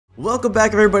Welcome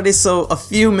back everybody. So a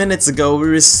few minutes ago we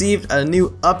received a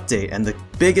new update, and the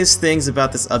biggest things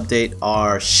about this update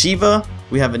are Shiva.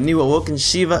 We have a new Awoken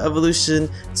Shiva evolution.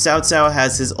 Cao Cao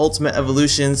has his ultimate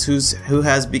evolutions, who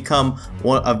has become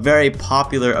a very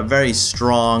popular, a very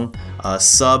strong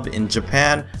sub in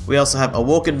Japan. We also have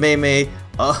Awoken Mei Mei.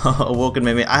 Awoken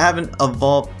Mei Mei. I don't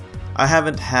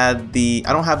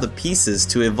have the pieces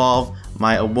to evolve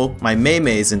my Mei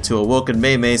Meis into Awoken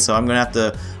Mei Mei, so I'm gonna have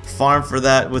to farm for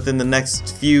that within the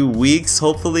next few weeks,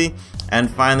 hopefully.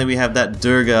 And finally we have that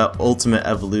Durga ultimate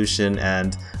evolution,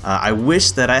 and I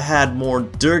wish that I had more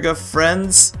Durga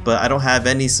friends, but I don't have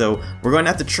any, so we're going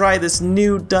to have to try this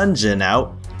new dungeon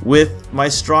out with my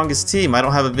strongest team. I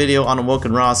don't have a video on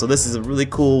Awoken Ra, so this is a really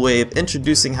cool way of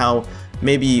introducing how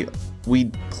maybe we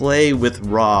play with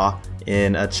Ra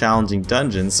in a challenging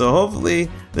dungeon. So hopefully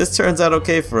this turns out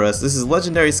okay for us. This is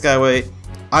Legendary Skyway,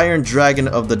 Iron Dragon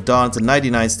of the Dawn. It's a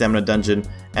 99 stamina dungeon,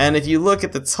 and if you look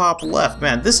at the top left,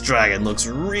 man, this dragon looks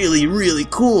really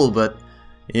cool, but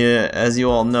yeah, as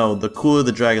you all know, the cooler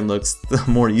the dragon looks, the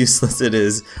more useless it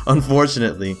is,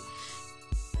 unfortunately.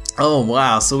 Oh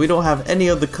wow, so we don't have any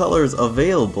of the colors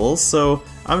available, so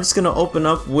I'm just gonna open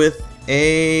up with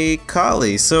a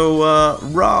Kali. So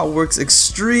Ra works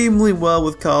extremely well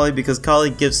with Kali because Kali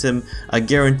gives him a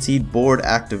guaranteed board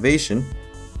activation.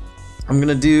 I'm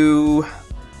gonna do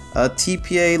a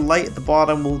TPA light at the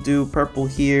bottom. We'll do purple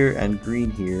here and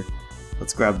green here.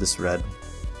 Let's grab this red.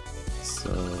 So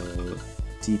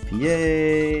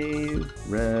TPA,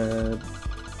 red.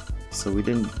 So we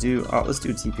didn't do, oh, let's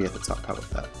do TPA at the top. How about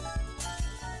that?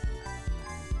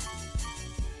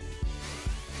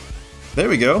 There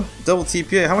we go, double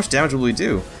TPA. How much damage will we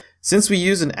do? Since we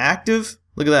use an active,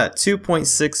 look at that,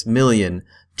 2.6 million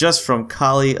just from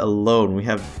Kali alone. We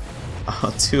have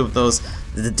two of those.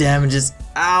 The damage is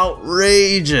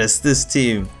outrageous. This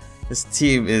team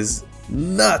is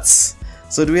nuts.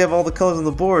 So do we have all the colors on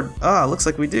the board? Ah, looks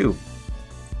like we do.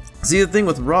 See, the thing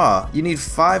with Ra, you need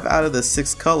 5 out of the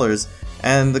 6 colors,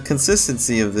 and the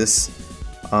consistency of this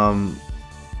can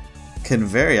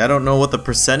vary. I don't know what the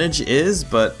percentage is,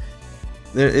 but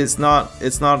it's not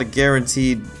a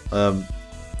guaranteed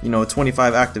you know,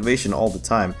 25 activation all the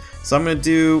time. So I'm gonna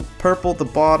do purple at the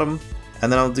bottom,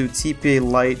 and then I'll do TPA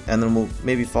light, and then we'll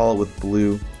maybe follow with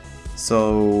blue.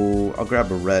 So I'll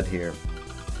grab a red here.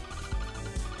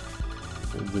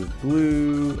 We'll do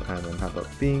blue, and then how about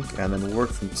pink, and then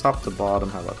work from top to bottom.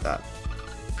 How about that?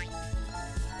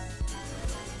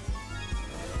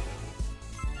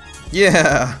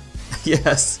 Yeah!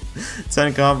 Yes!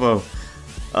 10 combo.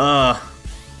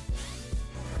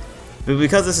 But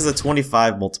because this is a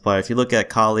 25 multiplier, if you look at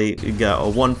Kali, you got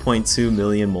a 1.2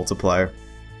 million multiplier.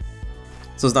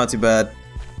 So it's not too bad.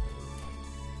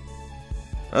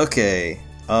 Okay,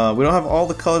 we don't have all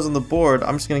the colors on the board.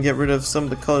 I'm just gonna get rid of some of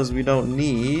the colors we don't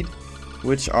need,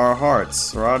 which are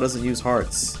hearts. Ra doesn't use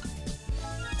hearts.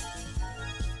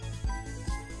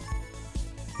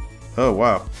 Oh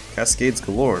wow, cascades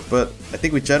galore, but I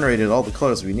think we generated all the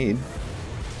colors we need.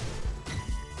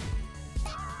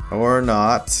 Or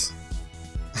not.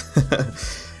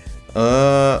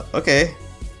 Okay.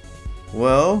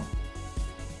 Well,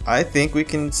 I think we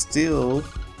can still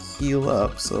heal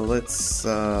up, so let's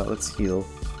heal.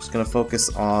 Just gonna focus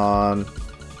on,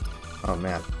 oh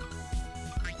man,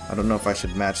 I don't know if I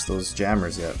should match those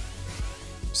jammers yet.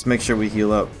 Just make sure we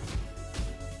heal up.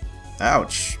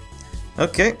 Ouch.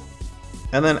 Okay,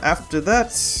 and then after that,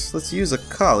 let's use a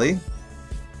Kali,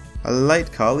 a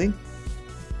light Kali.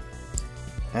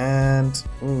 And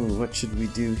ooh, what should we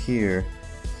do here?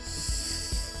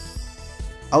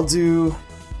 I'll do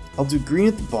green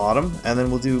at the bottom, and then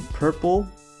we'll do purple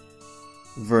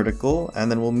vertical, and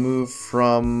then we'll move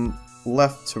from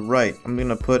left to right. I'm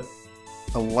gonna put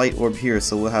a light orb here,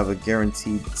 so we'll have a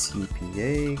guaranteed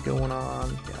TPA going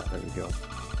on. Yeah, there we go.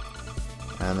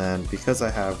 And then because I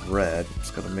have red, I'm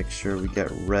just gonna make sure we get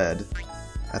red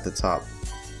at the top.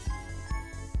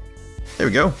 There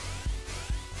we go.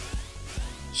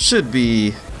 Should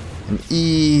be an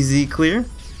easy clear.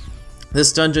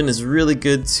 This dungeon is really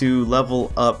good to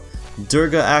level up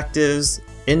Durga actives,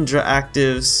 Indra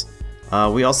actives.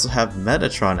 We also have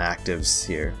Metatron actives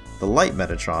here, the light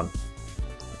Metatron,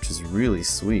 which is really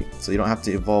sweet. So you don't have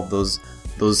to evolve those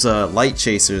light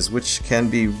chasers, which can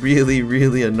be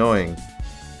really annoying.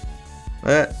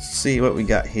 Let's see what we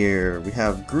got here. We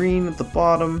have green at the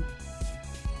bottom,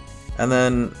 and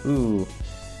then ooh,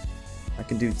 I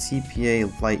can do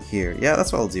TPA light here. Yeah,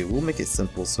 that's what I'll do. We'll make it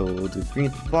simple. So we'll do green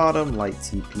at the bottom, light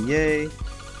TPA.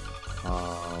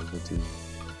 We'll do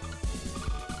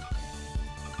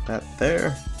that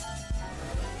there.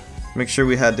 Make sure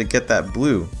we had to get that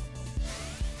blue.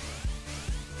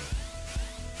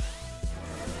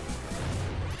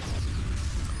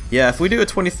 Yeah, if we do a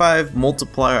 25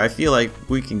 multiplier, I feel like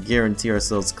we can guarantee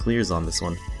ourselves clears on this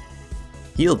one.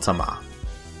 Heal Tama.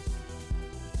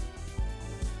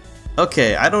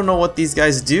 Okay, I don't know what these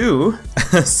guys do,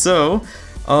 so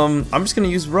I'm just gonna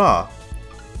use Ra.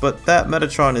 But that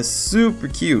Metatron is super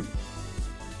cute.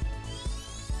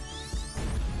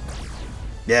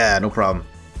 Yeah, no problem.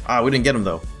 Ah, we didn't get him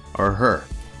though. Or her.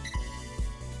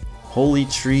 Holy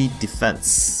Tree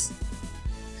Defense.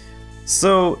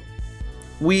 So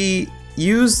we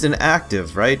used an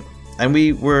active, right? And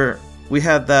we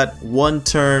had that one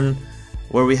turn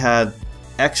where we had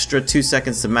extra 2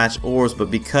 seconds to match orbs, but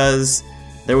because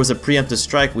there was a preemptive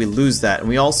strike, we lose that, and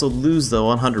we also lose the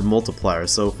 100 multiplier.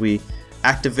 So if we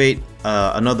activate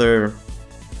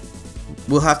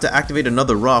we'll have to activate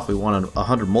another Ra if we want a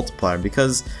 100 multiplier.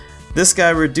 Because this guy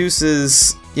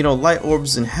reduces, you know, light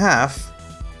orbs in half,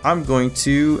 I'm going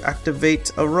to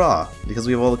activate a Ra because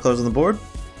we have all the colors on the board.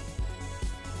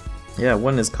 Yeah,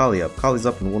 when is Kali up? Kali's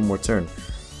up in one more turn.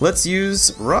 Let's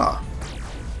use Ra.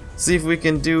 See if we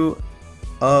can do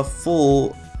a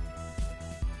full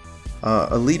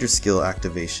a leader skill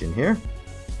activation here.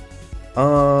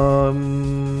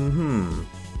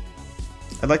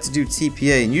 I'd like to do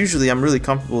TPA, and usually I'm really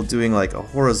comfortable doing like a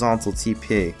horizontal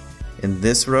TPA in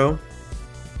this row.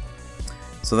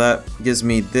 So that gives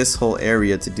me this whole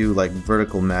area to do like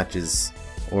vertical matches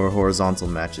or horizontal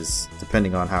matches,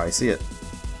 depending on how I see it.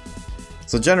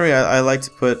 So generally I like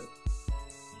to put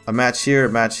a match here,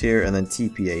 and then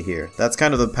TPA here. That's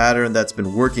kind of the pattern that's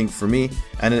been working for me,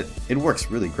 and it works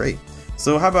really great.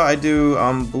 So how about I do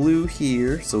blue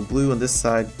here, so blue on this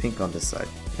side, pink on this side,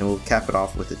 and we'll cap it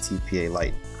off with a TPA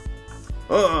light.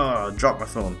 Oh, dropped my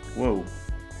phone. Whoa.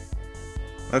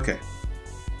 Okay.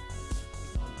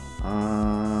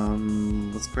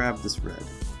 Let's grab this red.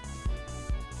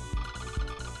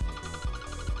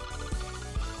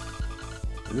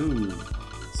 Ooh,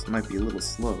 this might be a little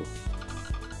slow.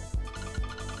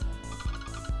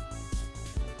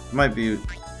 Might be.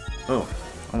 Oh,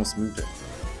 almost moved it.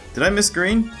 Did I miss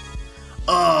green?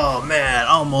 Oh man,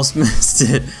 almost missed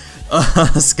it.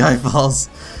 Skyfalls.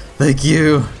 Thank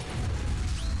you.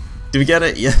 Do we get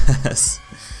it? Yes.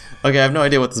 Okay, I have no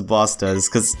idea what this boss does,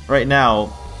 because right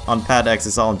now on Pad X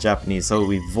it's all in Japanese. So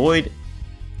we void.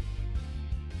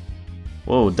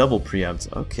 Whoa, double preempt.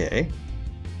 Okay.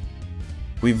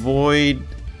 We void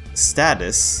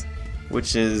status,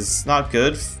 which is not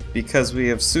good because we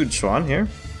have Suchuan here.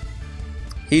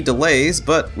 He delays,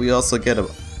 but we also get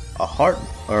a heart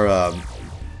or a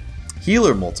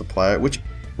healer multiplier, which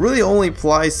really only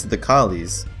applies to the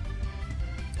Kalis.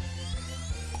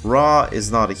 Ra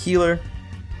is not a healer.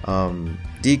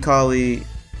 D-Kali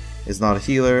is not a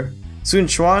healer. Sun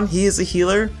Chuan, he is a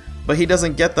healer, but he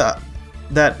doesn't get that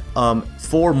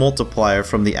 4 multiplier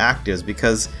from the actives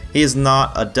because he is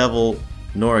not a devil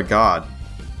nor a god.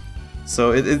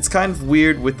 So it's kind of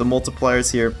weird with the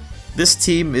multipliers here. This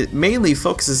team, it mainly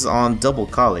focuses on double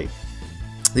Kali.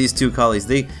 These two Kalis,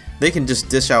 they can just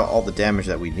dish out all the damage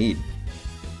that we need,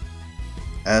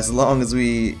 as long as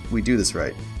we do this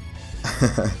right.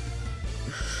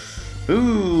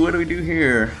 Ooh, what do we do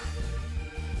here?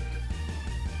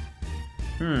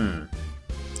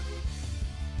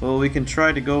 Well, we can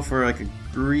try to go for like a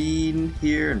green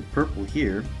here and purple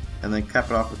here, and then cap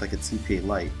it off with like a TPA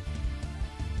light.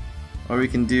 Or we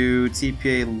can do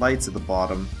TPA lights at the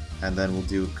bottom, and then we'll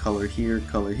do color here,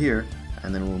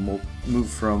 and then we'll move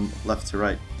from left to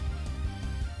right.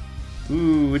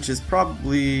 Ooh, which is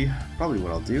probably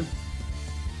what I'll do.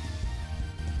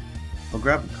 I'll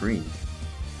grab green.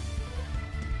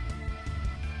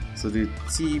 So do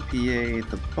TPA at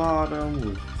the bottom,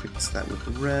 we'll fix that with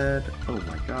the red. Oh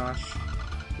my gosh,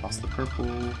 lost the purple.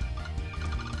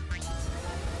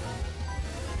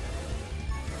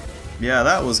 Yeah,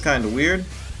 that was kind of weird.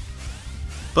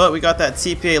 But we got that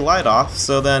TPA light off,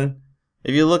 so then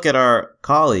if you look at our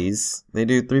Kalis, they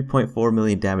do 3.4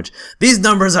 million damage. These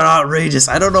numbers are outrageous.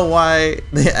 I don't know why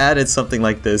they added something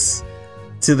like this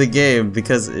to the game,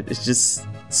 because it just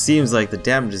seems like the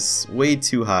damage is way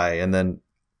too high, and then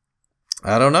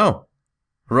I don't know.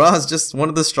 Ra is just one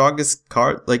of the strongest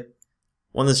cards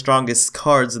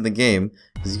in the game,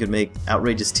 because you can make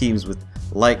outrageous teams with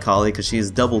Light Kali because she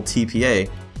is double TPA,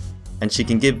 and she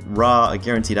can give Ra a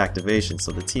guaranteed activation,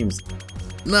 so the team's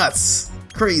nuts,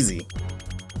 crazy.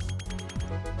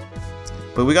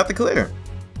 But we got the clear,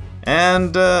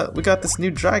 and we got this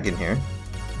new dragon here.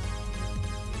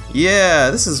 Yeah,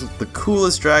 this is the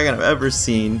coolest dragon I've ever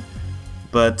seen.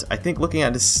 But I think looking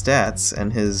at his stats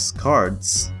and his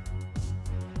cards,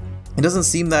 it doesn't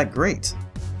seem that great.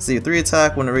 See, 3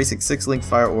 attack when erasing 6 link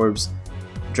fire orbs.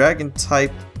 Dragon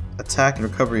type attack and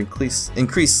recovery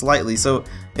increase slightly. So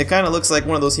it kind of looks like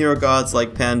one of those hero gods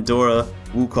like Pandora,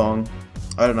 Wukong.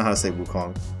 I don't know how to say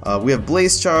Wukong. We have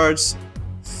Blaze Charge,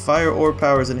 Fire Orb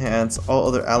powers enhanced, all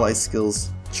other ally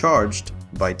skills charged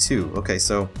by 2. Okay,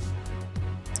 so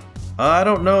I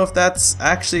don't know if that's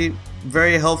actually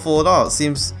very helpful at all. It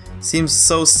seems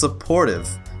so supportive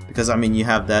because I mean you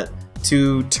have that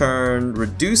 2-turn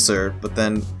reducer, but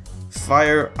then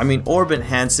orb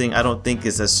enhancing I don't think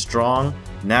is as strong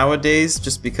nowadays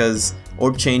just because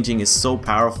orb changing is so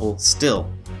powerful still.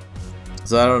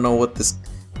 So I don't know what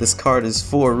this card is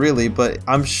for really, but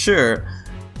I'm sure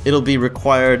it'll be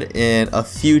required in a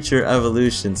future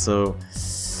evolution, so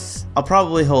I'll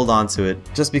probably hold on to it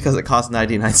just because it costs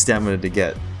 99 stamina to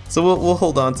get. So we'll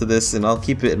hold on to this and I'll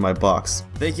keep it in my box.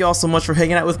 Thank you all so much for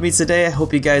hanging out with me today. I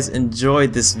hope you guys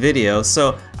enjoyed this video.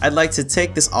 So I'd like to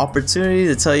take this opportunity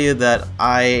to tell you that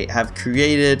I have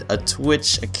created a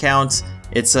Twitch account.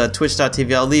 It's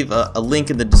twitch.tv. I'll leave a link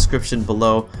in the description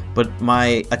below, but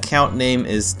my account name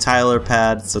is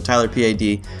TylerPad, so Tyler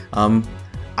PAD.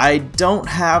 I don't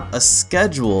have a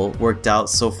schedule worked out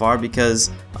so far because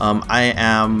I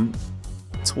am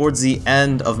towards the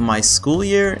end of my school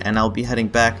year and I'll be heading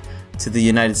back to the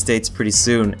United States pretty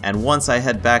soon, and once I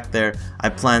head back there I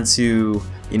plan to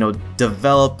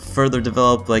further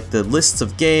develop like the lists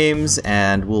of games,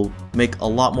 and we'll make a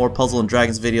lot more Puzzle and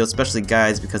Dragons videos, especially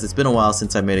guides, because it's been a while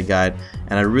since I made a guide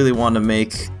and I really want to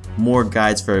make more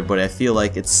guides for everybody. I feel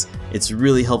like it's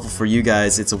really helpful for you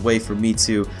guys. It's a way for me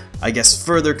to, I guess,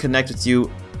 further connect with you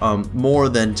more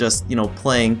than just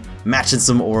playing matching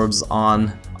some orbs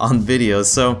on videos.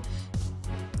 So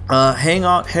hang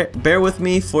on, bear with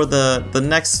me for the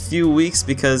next few weeks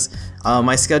because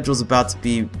my schedule is about to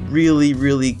be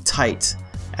really tight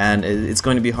and it's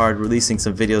going to be hard releasing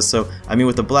some videos. So I mean,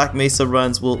 with the Black Mesa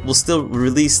runs, we'll still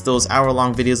release those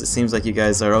hour-long videos. It seems like you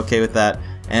guys are okay with that,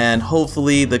 and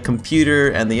hopefully the computer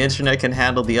and the internet can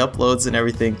handle the uploads and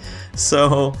everything.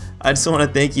 So I just want to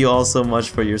thank you all so much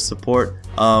for your support.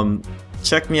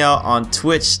 Check me out on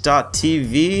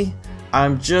twitch.tv.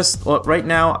 right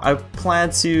now I plan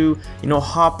to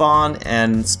hop on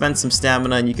and spend some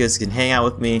stamina, and you guys can hang out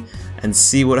with me and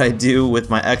see what I do with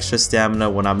my extra stamina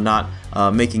when I'm not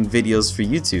making videos for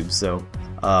YouTube. So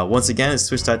once again, it's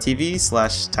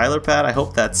twitch.tv/TylerPad. I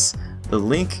hope that's the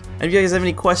link. And if you guys have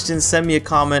any questions, send me a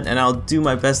comment and I'll do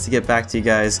my best to get back to you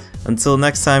guys. Until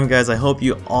next time guys, I hope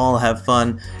you all have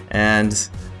fun and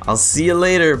I'll see you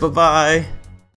later. Bye bye.